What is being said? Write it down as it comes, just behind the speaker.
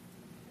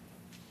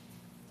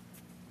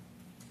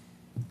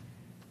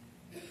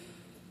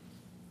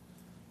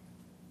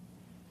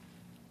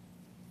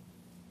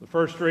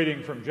First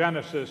reading from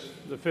Genesis,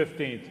 the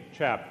 15th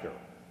chapter.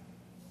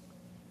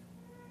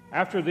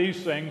 After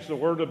these things, the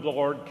word of the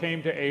Lord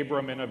came to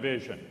Abram in a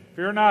vision.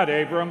 "Fear not,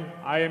 Abram,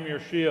 I am your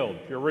shield.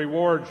 Your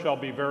reward shall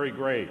be very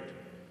great."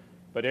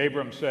 But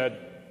Abram said,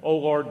 "O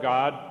Lord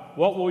God,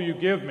 what will you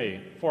give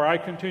me? For I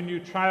continue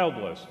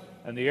childless,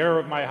 and the heir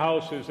of my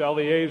house is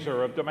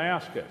Eliezer of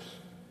Damascus."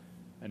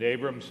 And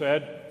Abram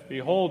said,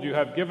 "Behold, you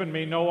have given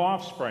me no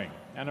offspring,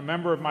 and a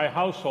member of my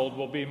household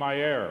will be my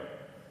heir."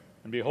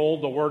 And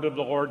behold, the word of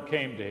the Lord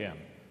came to him.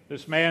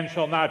 "This man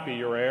shall not be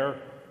your heir.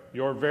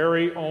 Your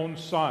very own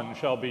son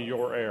shall be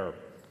your heir."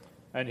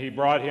 And he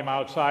brought him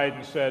outside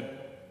and said,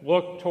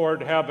 "Look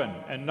toward heaven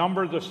and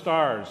number the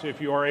stars, if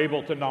you are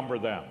able to number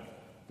them."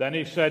 Then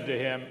he said to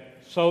him,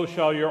 "So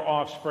shall your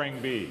offspring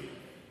be."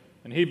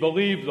 And he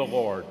believed the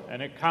Lord,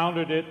 and it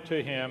counted it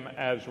to him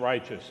as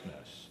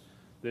righteousness.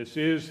 This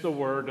is the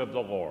word of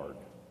the Lord.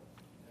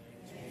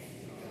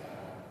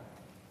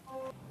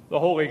 The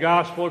Holy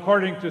Gospel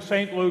according to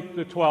St. Luke,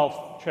 the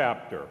 12th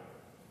chapter.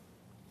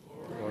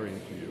 Glory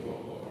to you,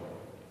 O Lord.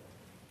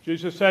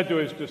 Jesus said to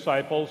his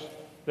disciples,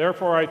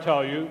 "Therefore I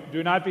tell you,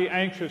 do not be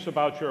anxious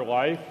about your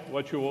life,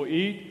 what you will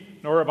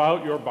eat, nor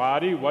about your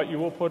body, what you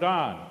will put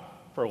on.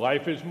 For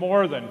life is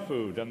more than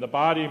food, and the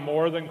body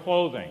more than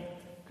clothing.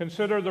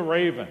 Consider the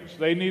ravens.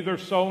 They neither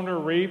sow nor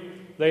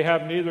reap, they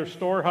have neither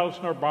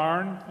storehouse nor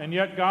barn, and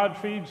yet God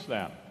feeds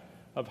them.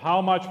 Of how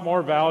much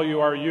more value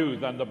are you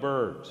than the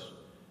birds?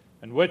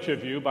 And which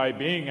of you, by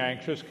being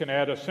anxious, can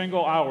add a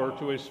single hour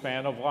to his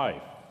span of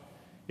life?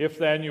 If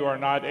then you are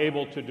not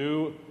able to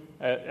do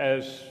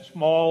as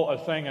small a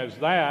thing as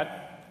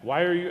that,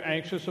 why are you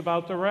anxious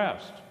about the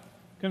rest?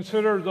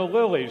 Consider the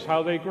lilies,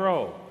 how they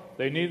grow.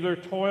 They neither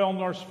toil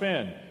nor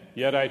spin.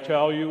 Yet I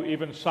tell you,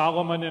 even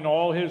Solomon in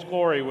all his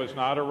glory was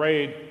not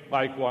arrayed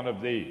like one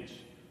of these.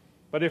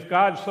 But if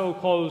God so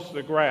clothes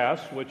the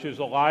grass, which is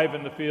alive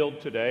in the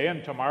field today,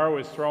 and tomorrow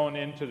is thrown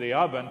into the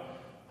oven,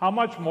 how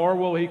much more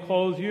will he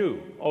clothe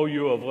you, O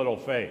you of little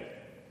faith?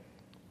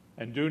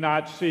 And do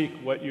not seek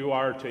what you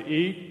are to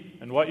eat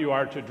and what you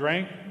are to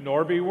drink,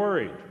 nor be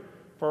worried.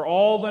 For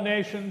all the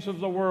nations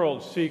of the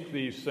world seek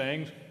these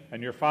things,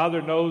 and your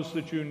Father knows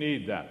that you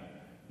need them.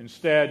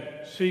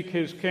 Instead, seek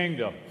his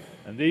kingdom,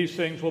 and these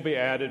things will be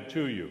added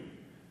to you.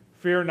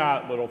 Fear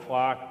not, little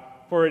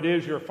flock, for it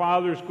is your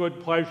Father's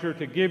good pleasure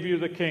to give you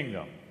the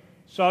kingdom.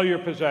 Sell your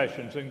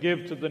possessions and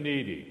give to the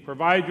needy.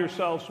 Provide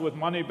yourselves with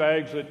money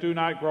bags that do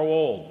not grow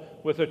old,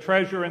 with a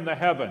treasure in the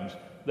heavens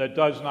that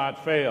does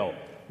not fail,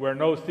 where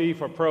no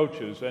thief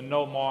approaches and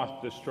no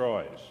moth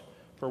destroys.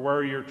 For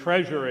where your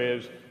treasure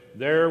is,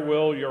 there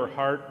will your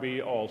heart be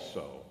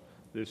also."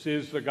 This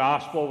is the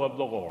gospel of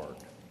the Lord.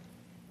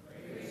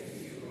 Praise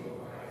to you,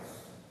 O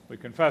Christ. We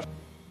confess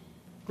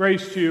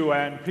grace to you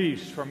and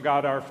peace from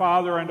God our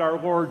Father and our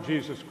Lord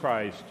Jesus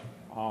Christ.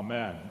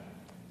 Amen.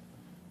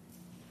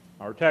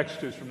 Our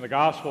text is from the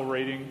Gospel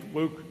reading,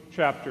 Luke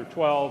chapter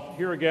 12.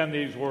 Hear again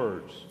these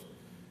words.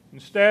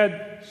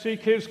 "Instead,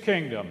 seek his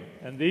kingdom,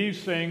 and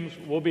these things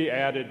will be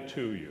added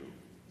to you."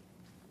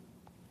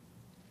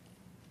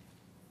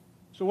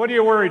 So what are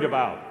you worried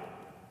about?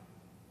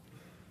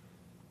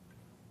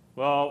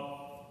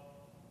 Well,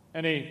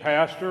 any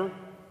pastor,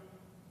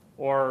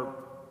 or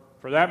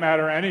for that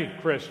matter, any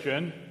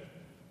Christian,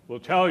 will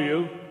tell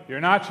you you're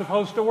not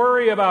supposed to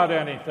worry about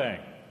anything.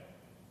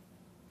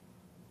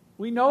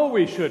 We know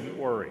we shouldn't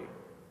worry.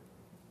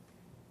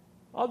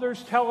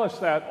 Others tell us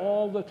that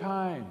all the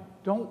time.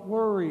 Don't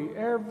worry,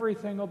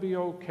 everything will be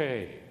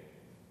okay.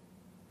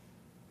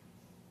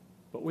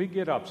 But we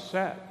get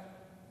upset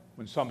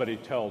when somebody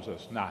tells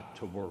us not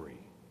to worry.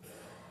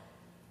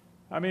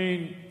 I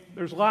mean,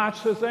 there's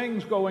lots of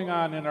things going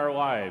on in our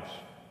lives,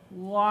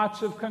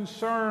 lots of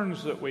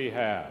concerns that we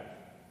have.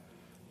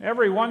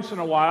 Every once in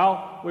a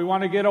while, we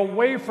want to get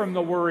away from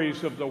the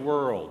worries of the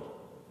world.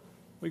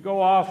 We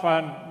go off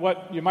on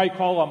what you might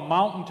call a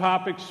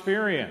mountaintop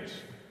experience,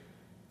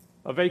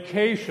 a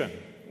vacation,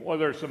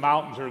 whether it's the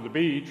mountains or the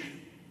beach.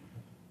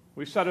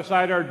 We set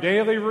aside our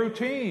daily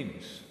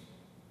routines,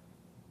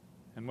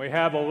 and we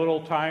have a little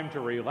time to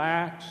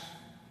relax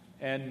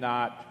and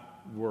not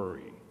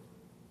worry.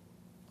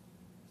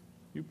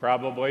 You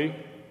probably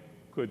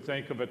could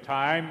think of a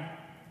time,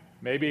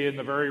 maybe in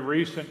the very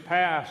recent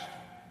past,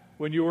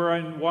 when you were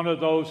in one of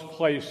those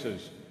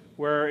places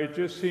where it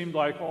just seemed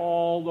like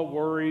all the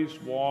worries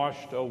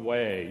washed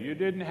away. You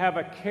didn't have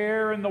a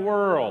care in the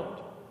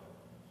world.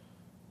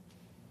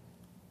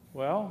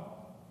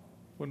 Well,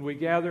 when we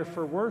gather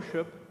for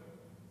worship,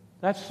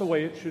 that's the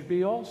way it should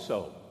be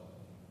also.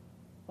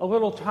 A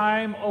little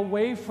time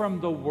away from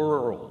the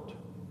world.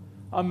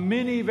 A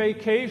mini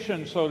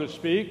vacation, so to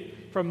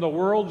speak, from the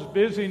world's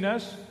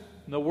busyness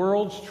and the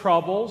world's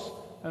troubles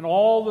and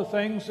all the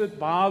things that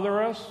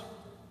bother us.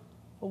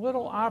 A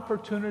little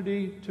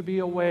opportunity to be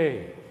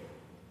away,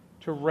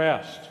 to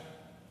rest,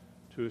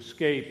 to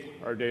escape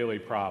our daily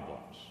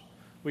problems.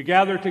 We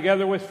gather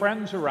together with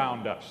friends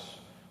around us.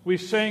 We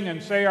sing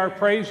and say our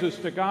praises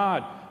to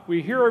God.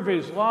 We hear of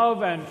his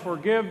love and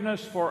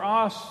forgiveness for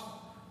us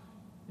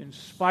in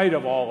spite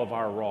of all of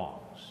our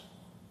wrongs.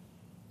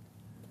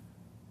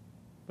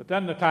 But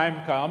then the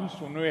time comes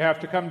when we have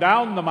to come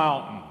down the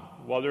mountain,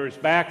 whether it's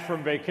back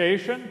from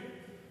vacation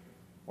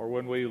or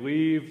when we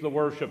leave the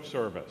worship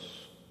service.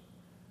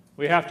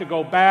 We have to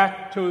go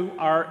back to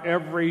our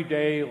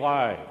everyday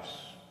lives.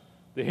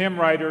 The hymn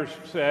writers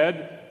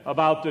said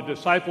about the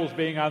disciples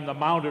being on the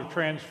Mount of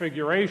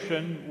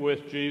Transfiguration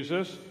with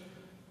Jesus,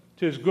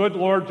 "'Tis good,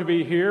 Lord, to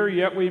be here,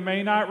 yet we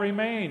may not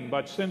remain.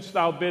 But since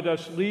thou bid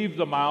us leave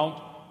the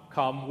mount,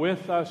 come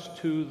with us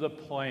to the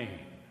plain."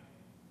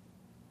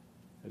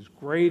 As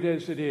great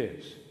as it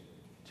is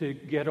to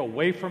get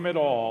away from it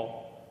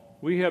all,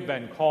 we have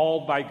been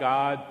called by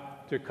God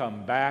to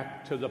come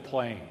back to the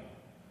plain,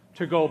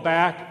 to go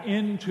back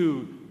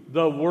into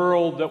the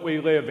world that we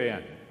live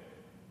in,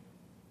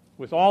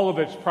 with all of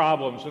its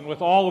problems and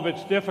with all of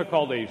its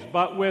difficulties,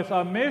 but with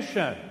a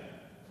mission.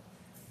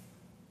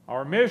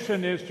 Our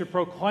mission is to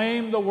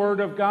proclaim the Word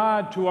of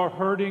God to a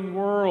hurting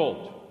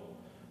world,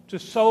 to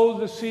sow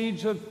the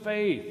seeds of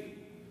faith,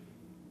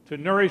 to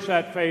nourish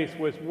that faith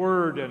with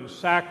Word and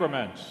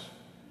sacraments,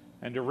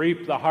 and to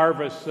reap the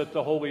harvest that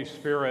the Holy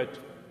Spirit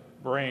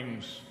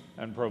brings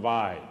and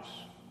provides.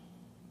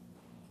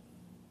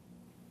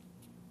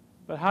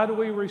 But how do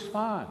we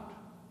respond?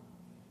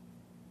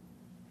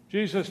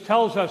 Jesus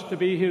tells us to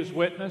be His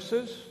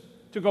witnesses,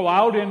 to go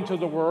out into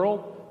the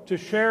world, to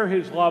share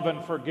His love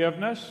and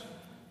forgiveness.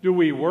 Do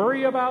we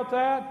worry about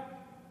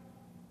that?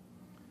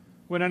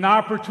 When an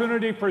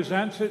opportunity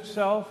presents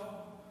itself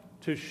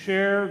to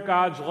share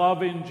God's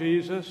love in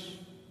Jesus,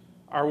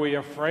 are we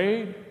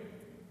afraid?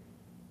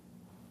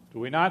 Do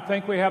we not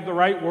think we have the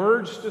right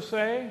words to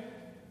say?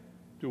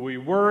 Do we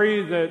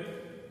worry that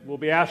we'll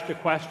be asked a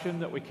question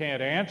that we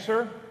can't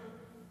answer?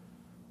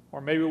 Or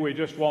maybe we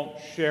just won't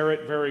share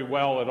it very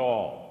well at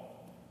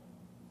all.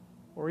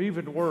 Or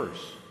even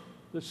worse,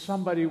 that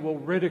somebody will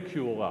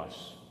ridicule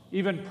us,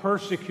 even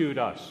persecute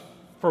us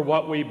for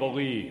what we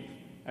believe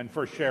and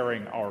for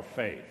sharing our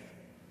faith.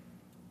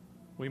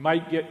 We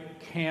might get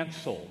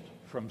canceled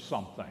from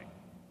something.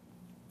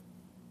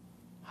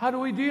 How do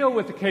we deal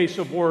with the case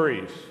of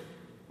worries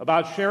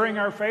about sharing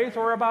our faith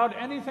or about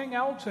anything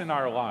else in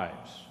our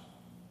lives?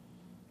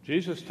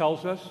 Jesus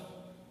tells us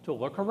to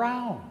look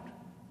around.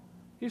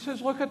 He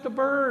says, look at the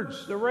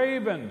birds, the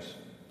ravens.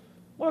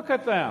 Look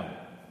at them.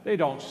 They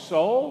don't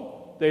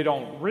sow, they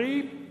don't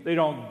reap, they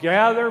don't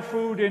gather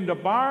food into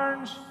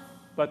barns,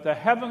 but the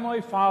Heavenly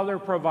Father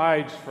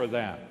provides for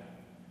them.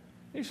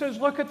 He says,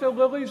 look at the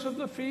lilies of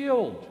the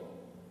field.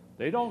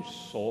 They don't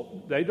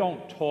sow, they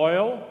don't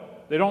toil,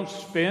 they don't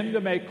spin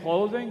to make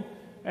clothing,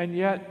 and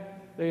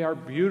yet they are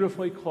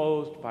beautifully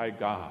clothed by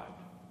God.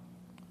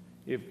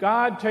 If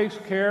God takes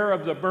care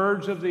of the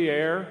birds of the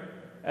air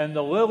and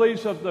the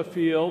lilies of the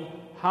field,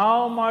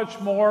 how much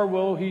more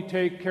will He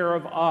take care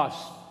of us,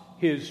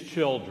 His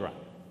children?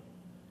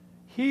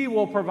 He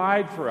will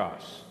provide for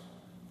us.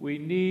 We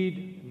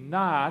need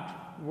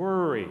not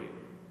worry.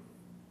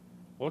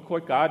 Look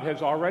what God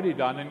has already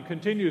done and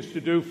continues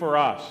to do for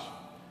us.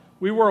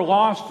 We were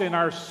lost in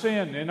our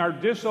sin, in our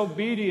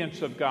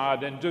disobedience of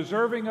God, and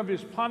deserving of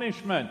His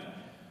punishment.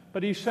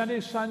 But He sent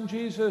His Son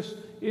Jesus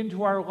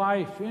into our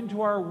life,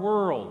 into our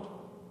world.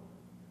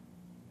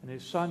 And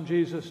His Son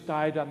Jesus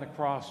died on the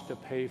cross to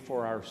pay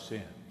for our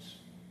sins.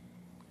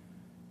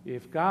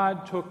 If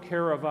God took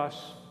care of us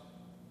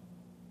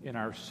in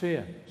our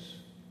sins,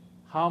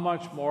 how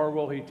much more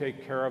will He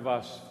take care of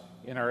us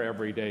in our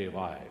everyday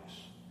lives?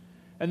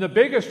 And the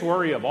biggest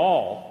worry of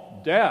all,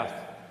 death,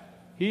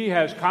 He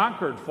has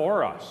conquered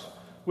for us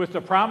with the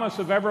promise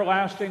of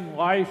everlasting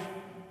life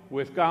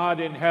with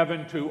God in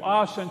heaven to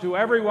us and to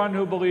everyone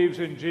who believes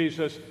in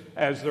Jesus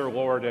as their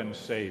Lord and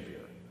Savior.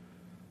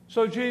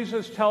 So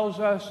Jesus tells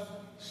us,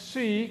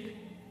 seek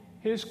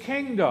His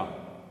kingdom.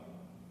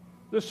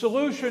 The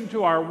solution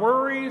to our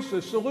worries,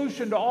 the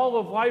solution to all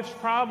of life's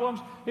problems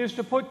is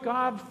to put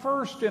God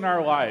first in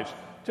our lives,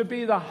 to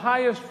be the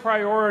highest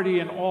priority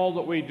in all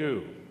that we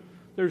do.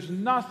 There's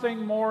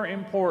nothing more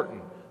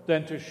important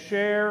than to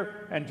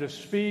share and to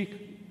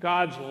speak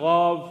God's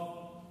love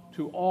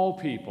to all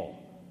people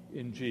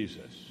in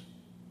Jesus.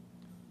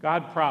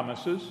 God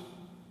promises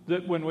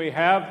that when we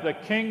have the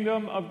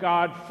kingdom of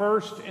God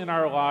first in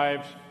our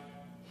lives,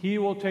 He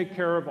will take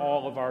care of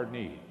all of our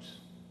needs.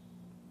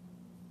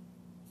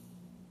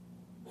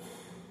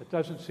 It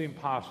doesn't seem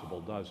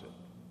possible, does it?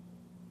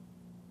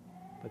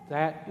 But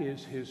that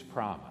is His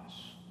promise.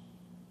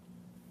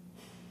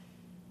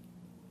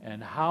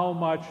 And how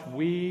much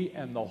we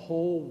and the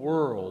whole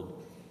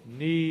world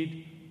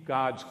need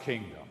God's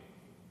kingdom.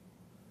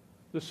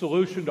 The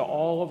solution to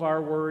all of our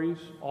worries,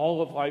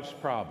 all of life's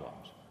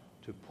problems,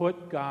 to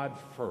put God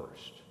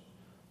first.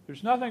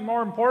 There's nothing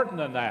more important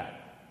than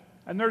that.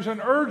 And there's an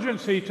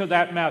urgency to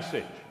that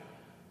message.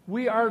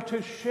 We are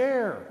to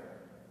share,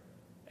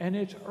 and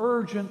it's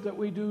urgent that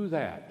we do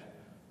that.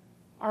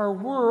 Our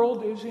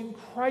world is in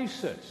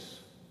crisis.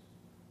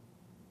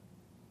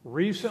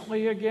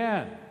 Recently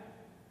again,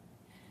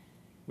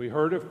 we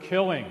heard of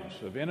killings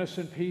of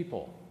innocent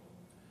people.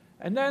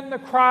 And then the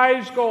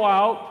cries go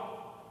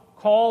out,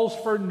 calls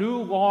for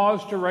new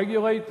laws to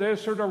regulate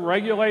this or to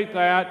regulate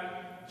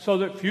that, so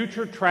that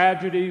future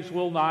tragedies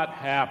will not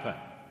happen.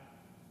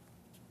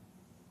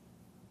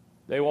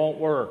 They won't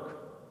work.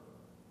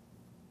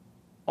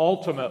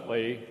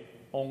 Ultimately,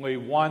 only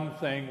one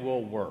thing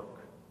will work,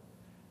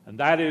 and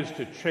that is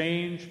to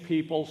change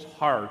people's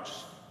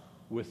hearts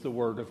with the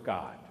Word of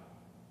God.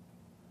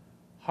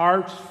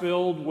 Hearts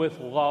filled with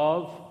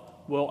love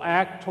will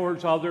act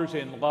towards others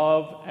in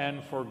love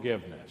and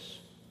forgiveness.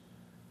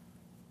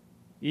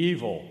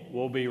 Evil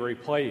will be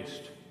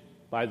replaced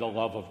by the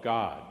love of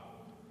God.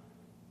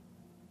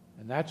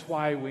 And that's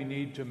why we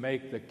need to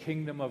make the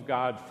kingdom of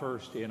God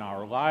first in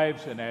our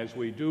lives, and as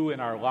we do in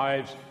our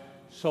lives,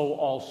 so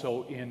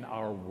also in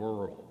our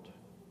world.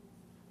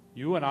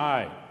 You and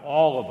I,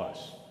 all of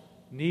us,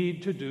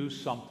 need to do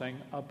something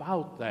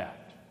about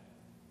that.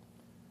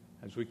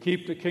 As we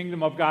keep the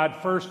kingdom of God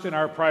first in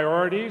our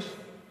priorities,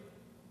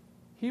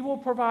 He will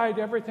provide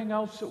everything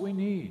else that we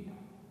need.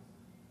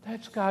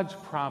 That's God's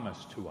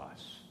promise to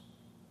us.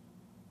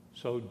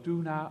 So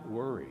do not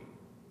worry.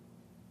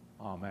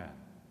 Amen.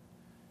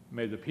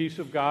 May the peace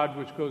of God,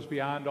 which goes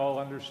beyond all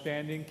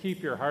understanding,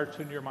 keep your hearts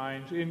and your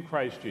minds in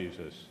Christ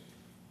Jesus.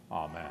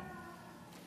 Amen.